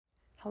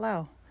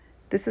Hello,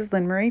 this is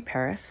Lynn Marie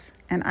Paris,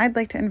 and I'd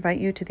like to invite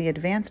you to the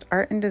Advanced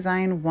Art and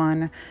Design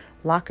 1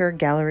 Locker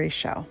Gallery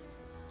Show.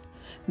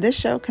 This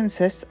show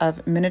consists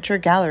of miniature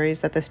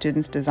galleries that the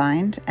students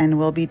designed and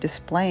will be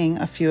displaying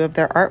a few of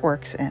their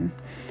artworks in.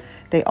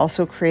 They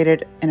also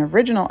created an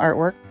original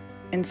artwork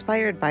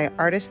inspired by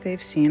artists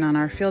they've seen on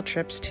our field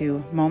trips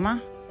to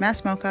MoMA,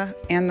 Mass MoCA,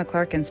 and the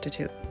Clark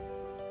Institute.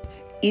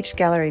 Each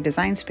gallery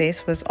design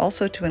space was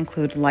also to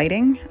include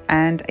lighting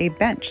and a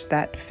bench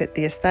that fit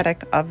the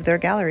aesthetic of their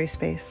gallery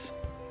space.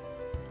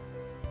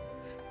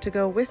 To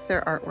go with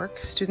their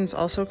artwork, students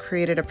also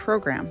created a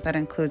program that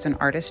includes an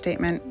artist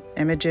statement,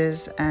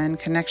 images, and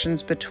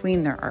connections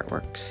between their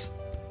artworks.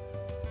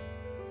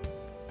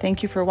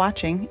 Thank you for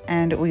watching,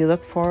 and we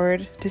look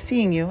forward to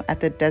seeing you at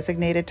the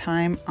designated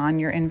time on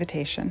your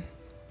invitation.